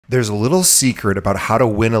There's a little secret about how to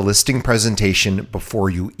win a listing presentation before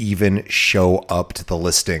you even show up to the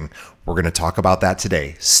listing. We're going to talk about that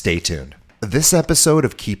today. Stay tuned. This episode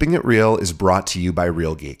of Keeping It Real is brought to you by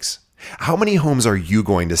Real Geeks. How many homes are you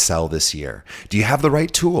going to sell this year? Do you have the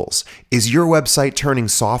right tools? Is your website turning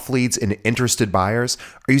soft leads into interested buyers?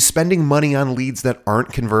 Are you spending money on leads that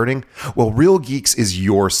aren't converting? Well, Real Geeks is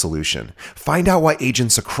your solution. Find out why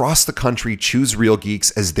agents across the country choose Real Geeks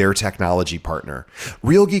as their technology partner.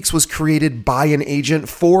 Real Geeks was created by an agent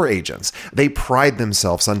for agents. They pride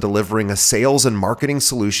themselves on delivering a sales and marketing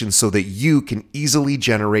solution so that you can easily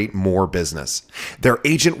generate more business. Their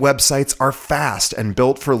agent websites are fast and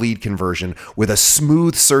built for lead conversion with a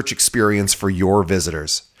smooth search experience for your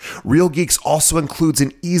visitors. Real Geeks also includes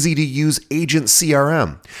an easy-to-use agent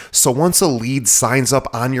CRM. So once a lead signs up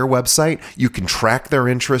on your website, you can track their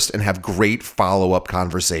interest and have great follow-up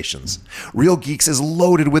conversations. Real Geeks is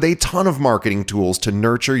loaded with a ton of marketing tools to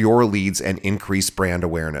nurture your leads and increase brand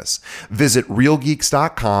awareness. Visit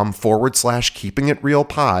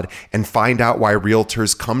realgeeks.com/keepingitrealpod and find out why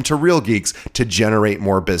realtors come to Real Geeks to generate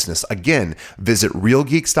more business. Again, visit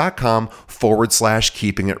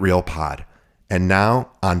realgeeks.com/keepingitrealpod. And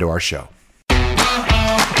now, on to our show. Are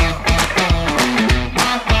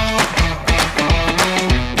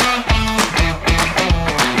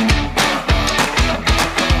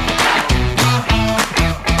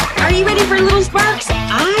you ready for Little Sparks?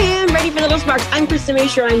 I am ready for Little Sparks. I'm Krista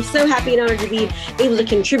Mashore. I'm so happy and honored to be able to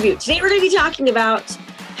contribute. Today, we're going to be talking about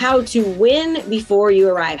how to win before you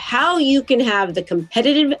arrive, how you can have the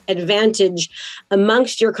competitive advantage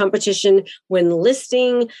amongst your competition when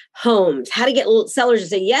listing homes, how to get sellers to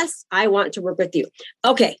say, yes, I want to work with you.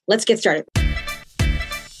 Okay, let's get started.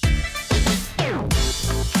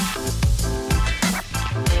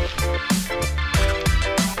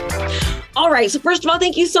 All right, so first of all,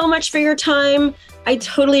 thank you so much for your time. I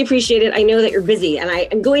totally appreciate it. I know that you're busy, and I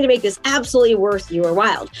am going to make this absolutely worth your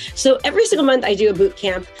while. So every single month I do a boot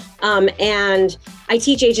camp, and I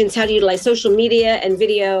teach agents how to utilize social media and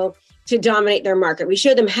video to dominate their market. We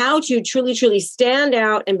show them how to truly stand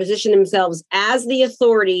out and position themselves as the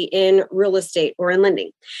authority in real estate or in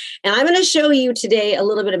lending. And I'm going to show you today a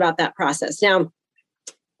little bit about that process. Now,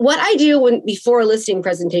 what I do before a listing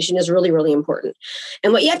presentation is really, really important.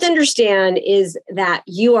 And what you have to understand is that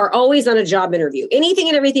you are always on a job interview. Anything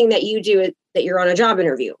and everything that you do, that you're on a job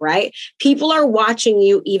interview, right? People are watching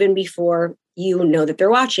you even before you know that they're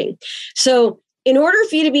watching. So in order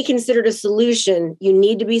for you to be considered a solution, you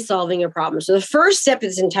need to be solving a problem. So the first step of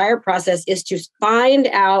this entire process is to find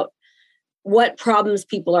out what problems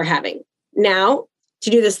people are having. Now, to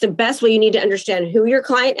do this the best way, you need to understand who your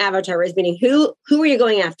client avatar is, meaning who are you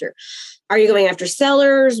going after? Are you going after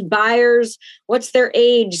sellers, buyers? What's their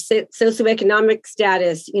age, socioeconomic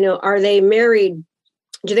status? Are they married?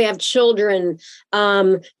 Do they have children?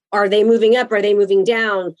 Are they moving up? Are they moving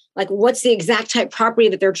down? Like, what's the exact type property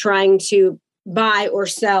that they're trying to buy or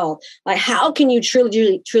sell? Like, how can you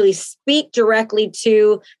truly speak directly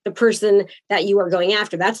to the person that you are going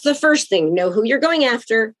after? That's the first thing. Know who you're going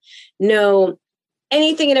after. Know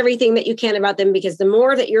anything and everything that you can about them, because the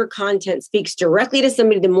more that your content speaks directly to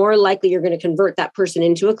somebody, the more likely you're going to convert that person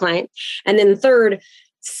into a client. And then third,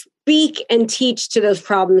 speak and teach to those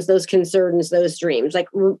problems, those concerns, those dreams. Like,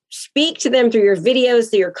 speak to them through your videos,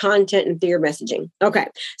 through your content, and through your messaging. Okay.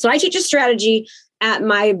 So I teach a strategy at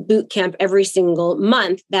my boot camp every single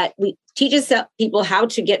month that we teaches people how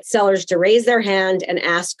to get sellers to raise their hand and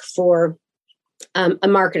ask for a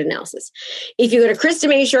market analysis. If you go to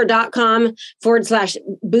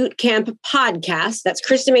KristaMashore.com/bootcamp podcast, that's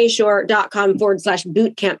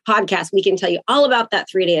KristaMashore.com/bootcamp podcast, we can tell you all about that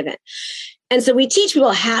 3-day event. And so we teach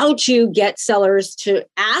people how to get sellers to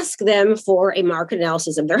ask them for a market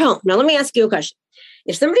analysis of their home. Now, let me ask you a question.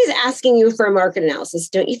 If somebody's asking you for a market analysis,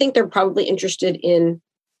 don't you think they're probably interested in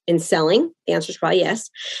selling? The answer is probably yes.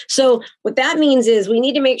 So what that means is we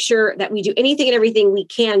need to make sure that we do anything and everything we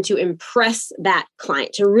can to impress that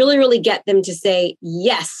client, to really, really get them to say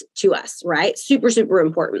yes to us, right? Super, super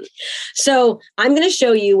important. So I'm going to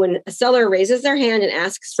show you when a seller raises their hand and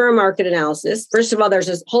asks for a market analysis. First of all, there's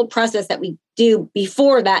this whole process that we do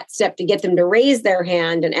before that step to get them to raise their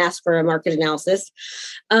hand and ask for a market analysis.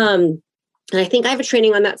 And I think I have a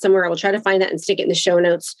training on that somewhere. I will try to find that and stick it in the show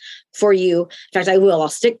notes for you. In fact, I will. I'll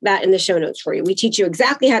stick that in the show notes for you. We teach you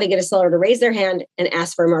exactly how to get a seller to raise their hand and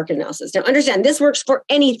ask for a market analysis. Now, understand, this works for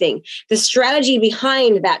anything. The strategy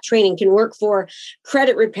behind that training can work for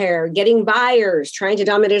credit repair, getting buyers, trying to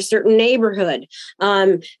dominate a certain neighborhood,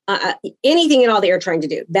 anything at all that you're trying to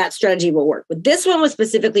do. That strategy will work. But this one was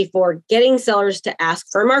specifically for getting sellers to ask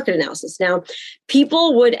for a market analysis. Now,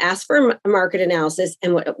 people would ask for a market analysis.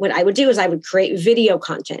 And what I would do is I would create video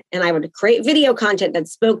content. And I would create video content that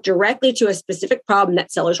spoke directly to a specific problem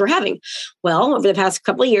that sellers were having. Well, over the past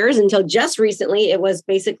couple of years, until just recently, it was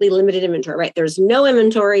basically limited inventory, right? There's no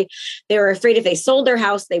inventory. They were afraid if they sold their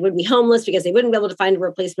house, they would be homeless because they wouldn't be able to find a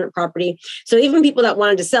replacement property. So even people that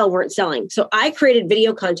wanted to sell weren't selling. So I created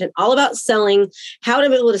video content all about selling, how to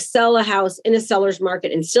be able to sell a house in a seller's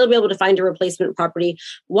market and still be able to find a replacement property,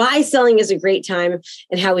 why selling is a great time,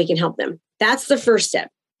 and how we can help them. That's the first step.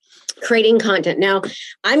 Creating content. Now,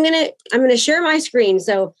 I'm gonna share my screen.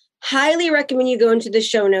 So highly recommend you go into the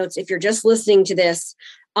show notes if you're just listening to this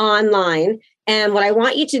online. And what I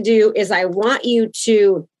want you to do is I want you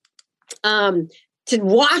to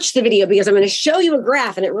watch the video, because I'm going to show you a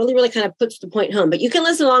graph and it really, really kind of puts the point home. But you can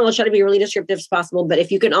listen along. I'll try to be really descriptive as possible. But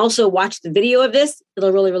if you can also watch the video of this,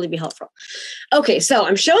 it'll really, really be helpful. Okay, so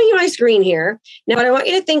I'm showing you my screen here. Now, what I want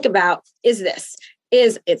you to think about is this.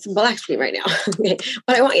 It's black screen right now. Okay.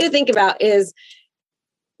 What I want you to think about is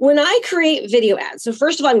when I create video ads. So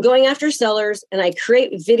first of all, I'm going after sellers and I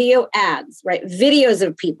create video ads, right? Videos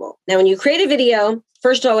of people. Now, when you create a video,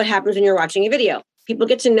 first of all, what happens when you're watching a video? People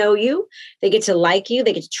get to know you. They get to like you.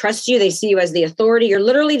 They get to trust you. They see you as the authority. You're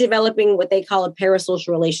literally developing what they call a parasocial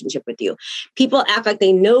relationship with you. People act like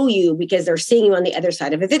they know you because they're seeing you on the other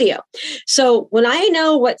side of a video. So when I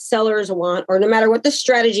know what sellers want, or no matter what the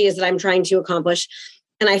strategy is that I'm trying to accomplish,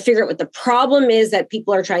 and I figure out what the problem is that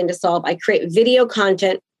people are trying to solve, I create video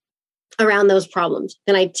content around those problems.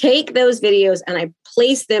 Then I take those videos and I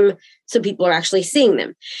place them so people are actually seeing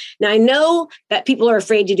them. Now, I know that people are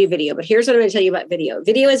afraid to do video, but here's what I'm going to tell you about video.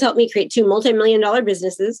 Video has helped me create 2 multi-million-dollar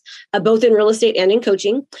businesses, both in real estate and in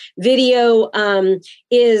coaching. Video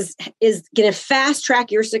is going to fast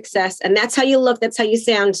track your success. And that's how you look. That's how you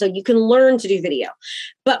sound. So you can learn to do video.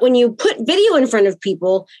 But when you put video in front of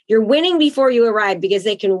people, you're winning before you arrive, because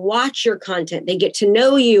they can watch your content. They get to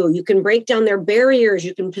know you. You can break down their barriers.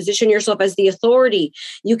 You can position yourself as the authority.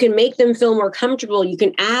 You can make them feel more comfortable. You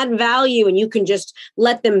can add value, and you can just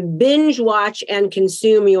let them binge watch and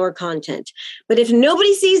consume your content. But if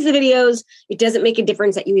nobody sees the videos, it doesn't make a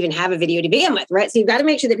difference that you even have a video to begin with, right? So you've got to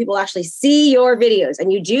make sure that people actually see your videos.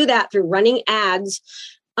 And you do that through running ads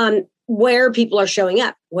where people are showing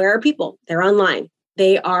up. Where are people? They're online.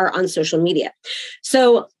 They are on social media.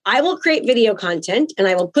 So I will create video content and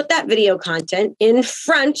I will put that video content in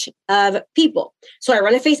front of people. So I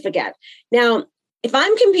run a Facebook ad. Now, if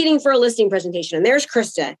I'm competing for a listing presentation and there's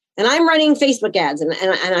Krista and I'm running Facebook ads and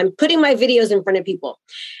I'm putting my videos in front of people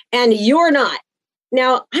and you're not,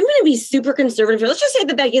 now I'm going to be super conservative. Let's just say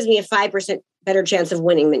that gives me a 5% better chance of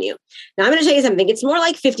winning than you. Now I'm going to tell you something. It's more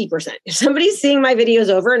like 50%. If somebody's seeing my videos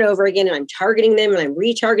over and over again and I'm targeting them and I'm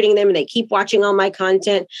retargeting them and they keep watching all my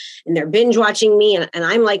content and they're binge watching me and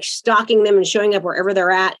I'm like stalking them and showing up wherever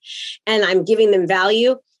they're at and I'm giving them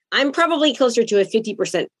value, I'm probably closer to a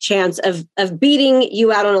 50% chance of beating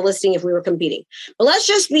you out on a listing if we were competing. But let's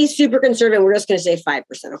just be super conservative. We're just going to say 5%.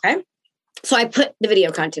 Okay. So I put the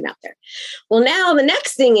video content out there. Well, now the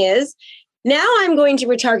next thing is, now I'm going to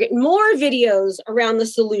retarget more videos around the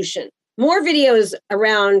solution, more videos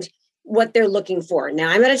around what they're looking for. Now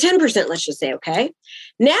I'm at a 10%, let's just say, okay.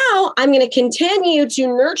 Now I'm going to continue to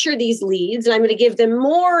nurture these leads and I'm going to give them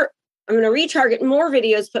more. I'm going to retarget more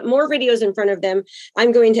videos, put more videos in front of them.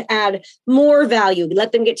 I'm going to add more value,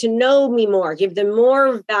 let them get to know me more, give them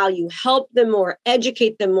more value, help them more,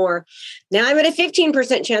 educate them more. Now I'm at a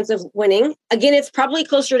 15% chance of winning. Again, it's probably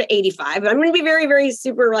closer to 85, but I'm going to be very, very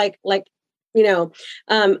super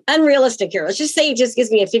unrealistic here. Let's just say it just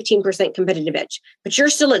gives me a 15% competitive edge, but you're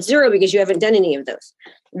still at 0 because you haven't done any of those.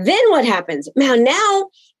 Then what happens? Now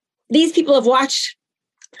these people have watched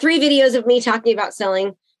 3 videos of me talking about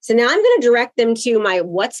selling. So now I'm going to direct them to my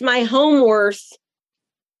What's My Home Worth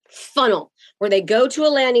funnel, where they go to a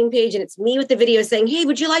landing page and it's me with the video saying, hey,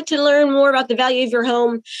 would you like to learn more about the value of your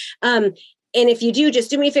home? And if you do, just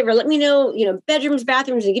do me a favor, let me know, bedrooms,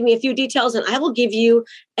 bathrooms, and give me a few details, and I will give you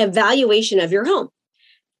a valuation of your home.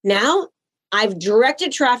 Now I've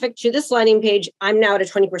directed traffic to this landing page. I'm now at a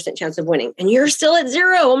 20% chance of winning, and you're still at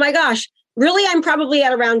 0. Oh my gosh. really, I'm probably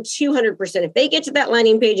at around 200%. If they get to that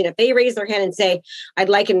landing page and if they raise their hand and say, I'd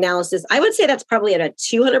like an analysis, I would say that's probably at a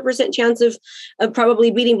 200% chance of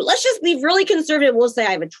probably beating. But let's just be really conservative. We'll say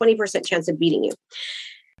I have a 20% chance of beating you.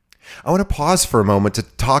 I want to pause for a moment to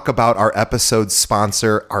talk about our episode's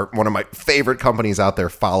sponsor, one of my favorite companies out there,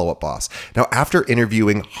 Follow Up Boss. Now, after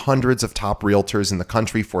interviewing hundreds of top realtors in the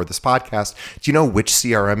country for this podcast, do you know which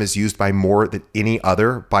CRM is used by more than any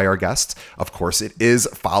other by our guests? Of course, it is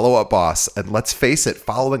Follow Up Boss. And let's face it,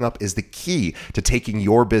 following up is the key to taking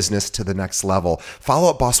your business to the next level.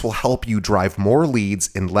 Follow Up Boss will help you drive more leads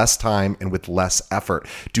in less time and with less effort.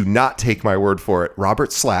 Do not take my word for it.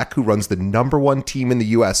 Robert Slack, who runs the #1 team in the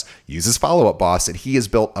US, uses Follow Up Boss, and he has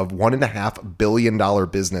built a $1.5 billion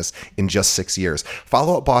business in just 6 years.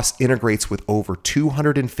 Follow Up Boss integrates with over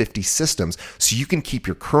 250 systems, so you can keep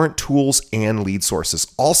your current tools and lead sources.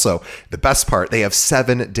 Also, the best part, they have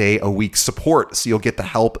 7-day-a-week support, so you'll get the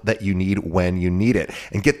help that you need when you need it.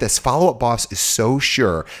 And get this, Follow Up Boss is so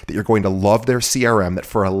sure that you're going to love their CRM that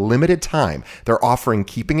for a limited time, they're offering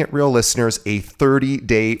Keeping It Real listeners a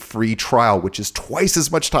 30-day free trial, which is twice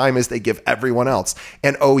as much time as they give everyone else.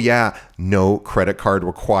 And oh yeah, no credit card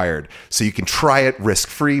required. So you can try it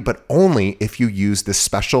risk-free, but only if you use this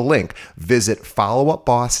special link. Visit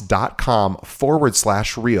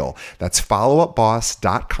followupboss.com/real. That's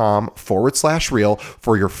followupboss.com/real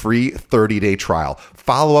for your free 30-day trial.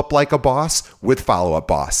 Follow up like a boss with Follow Up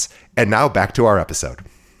Boss. And now back to our episode.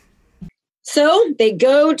 So they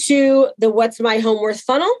go to the What's My Home Worth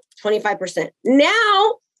funnel, 25%.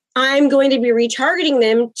 Now I'm going to be retargeting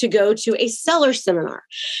them to go to a seller seminar.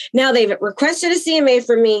 Now they've requested a CMA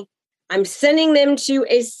from me. I'm sending them to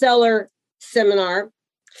a seller seminar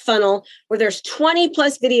funnel where there's 20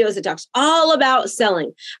 plus videos that talks all about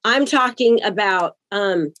selling. I'm talking about,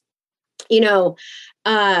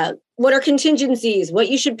 what are contingencies? What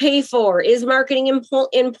you should pay for? Is marketing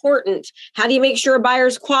important? How do you make sure a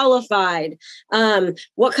buyer's qualified?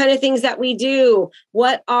 What kind of things that we do?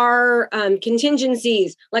 What are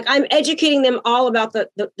contingencies? Like, I'm educating them all about the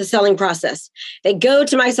selling process. They go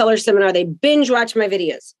to my seller seminar. They binge watch my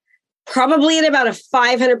videos. Probably at about a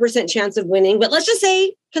 500% chance of winning. But let's just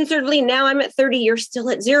say conservatively, now I'm at 30. You're still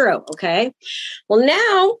at 0. Okay. Well,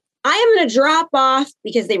 now I am going to drop off,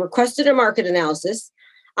 because they requested a market analysis.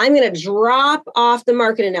 I'm going to drop off the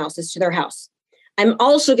market analysis to their house. I'm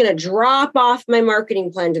also going to drop off my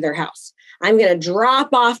marketing plan to their house. I'm going to drop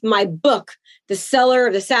off my book, The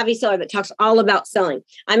Savvy Seller, that talks all about selling.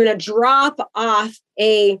 I'm going to drop off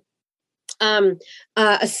a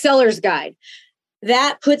seller's guide.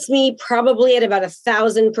 That puts me probably at about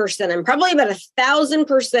 1,000%. I'm probably about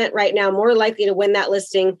 1,000% right now more likely to win that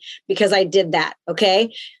listing because I did that.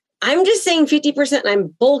 Okay. I'm just saying 50%, and I'm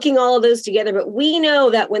bulking all of those together. But we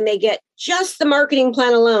know that when they get just the marketing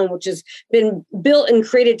plan alone, which has been built and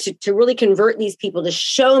created to really convert these people, to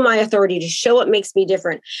show my authority, to show what makes me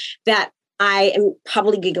different, that I am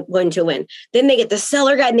probably going to win. Then they get the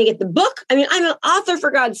seller guide and they get the book. I mean, I'm an author,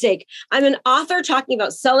 for God's sake. I'm an author talking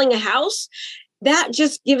about selling a house. That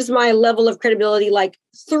just gives my level of credibility like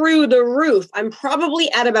through the roof. I'm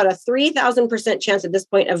probably at about a 3,000% chance at this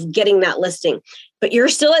point of getting that listing, but you're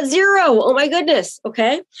still at 0. Oh my goodness.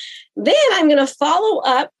 Okay. Then I'm going to follow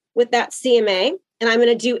up with that CMA, and I'm going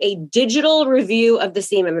to do a digital review of the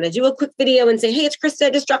CMA. I'm going to do a quick video and say, hey, it's Krista. I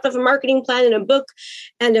just dropped off a marketing plan and a book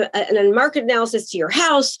and a market analysis to your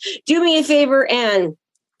house. Do me a favor and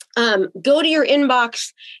go to your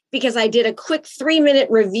inbox, because I did a quick 3-minute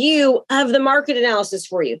review of the market analysis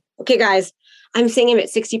for you. Okay, guys, I'm saying I'm at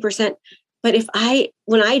 60%. But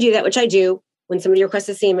when I do that, which I do, when somebody requests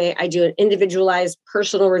a CMA, I do an individualized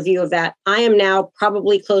personal review of that. I am now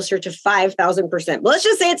probably closer to 5,000%. But let's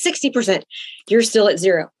just say it's 60%. You're still at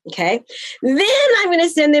 0. Okay. Then I'm going to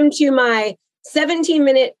send them to my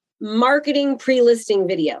 17-minute marketing pre-listing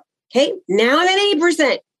video. Okay. Now I'm at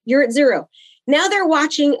 80%. You're at 0. Now they're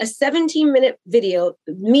watching a 17-minute video,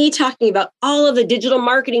 me talking about all of the digital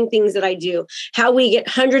marketing things that I do, how we get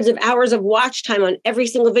hundreds of hours of watch time on every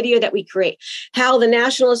single video that we create, how the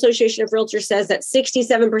National Association of Realtors says that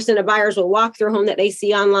 67% of buyers will walk their home that they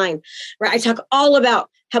see online, right? I talk all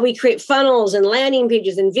about how we create funnels and landing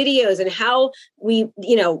pages and videos and how we,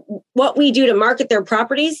 what we do to market their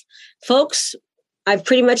properties. Folks, I've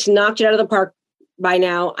pretty much knocked it out of the park. By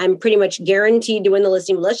now, I'm pretty much guaranteed to win the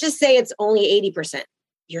listing. Let's just say it's only 80%.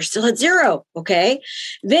 You're still at 0. Okay.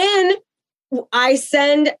 Then I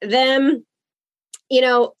send them,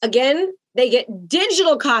 again, they get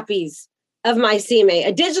digital copies of my CMA,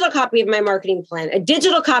 a digital copy of my marketing plan, a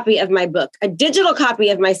digital copy of my book, a digital copy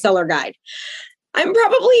of my seller guide. I'm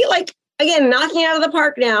probably knocking it out of the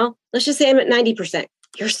park now. Let's just say I'm at 90%.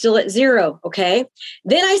 you're still at 0. Okay.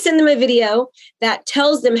 Then I send them a video that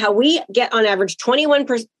tells them how we get on average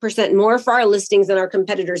 21% more for our listings than our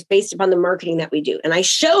competitors based upon the marketing that we do. And I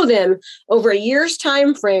show them over a year's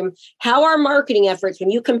time frame how our marketing efforts, when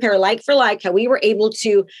you compare like for like, how we were able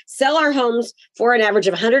to sell our homes for an average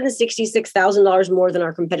of $166,000 more than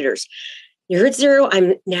our competitors. You're at 0.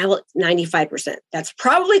 I'm now at 95%. That's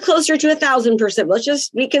probably closer to 1,000%. Let's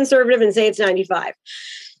just be conservative and say it's 95.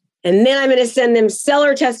 And then I'm going to send them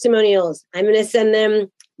seller testimonials. I'm going to send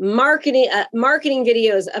them marketing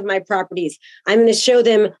videos of my properties. I'm going to show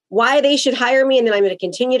them why they should hire me. And then I'm going to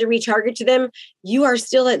continue to retarget to them. You are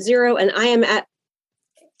still at 0 and I am at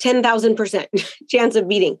 10,000% chance of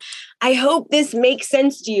beating. I hope this makes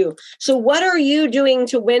sense to you. So what are you doing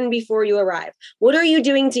to win before you arrive? What are you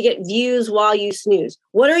doing to get views while you snooze?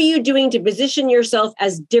 What are you doing to position yourself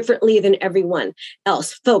as differently than everyone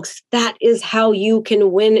else? Folks, that is how you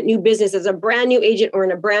can win new business as a brand new agent or in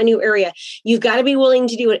a brand new area. You've got to be willing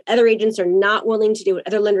to do what other agents are not willing to do, what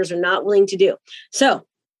other lenders are not willing to do. So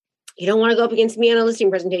you don't want to go up against me on a listing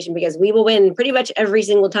presentation because we will win pretty much every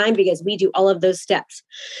single time because we do all of those steps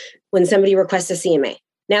when somebody requests a CMA.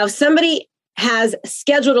 Now, if somebody has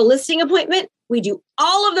scheduled a listing appointment, we do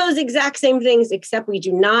all of those exact same things, except we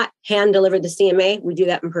do not hand deliver the CMA. We do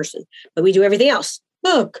that in person, but we do everything else.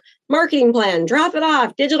 Book, marketing plan, drop it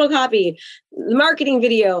off, digital copy, marketing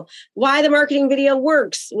video, why the marketing video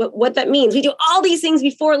works, what that means. We do all these things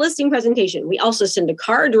before a listing presentation. We also send a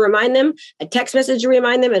card to remind them, a text message to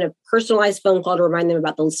remind them, and a personalized phone call to remind them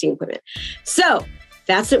about the listing appointment. So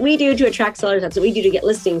that's what we do to attract sellers. That's what we do to get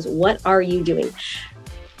listings. What are you doing?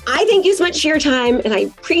 I thank you so much for your time, and I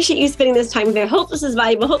appreciate you spending this time there. I hope this is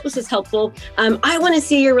valuable. I hope this is helpful. I want to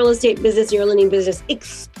see your real estate business, your lending business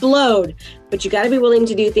explode, but you got to be willing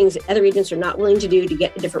to do things that other agents are not willing to do to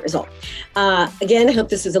get a different result. Again, I hope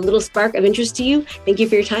this is a little spark of interest to you. Thank you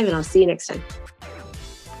for your time, and I'll see you next time.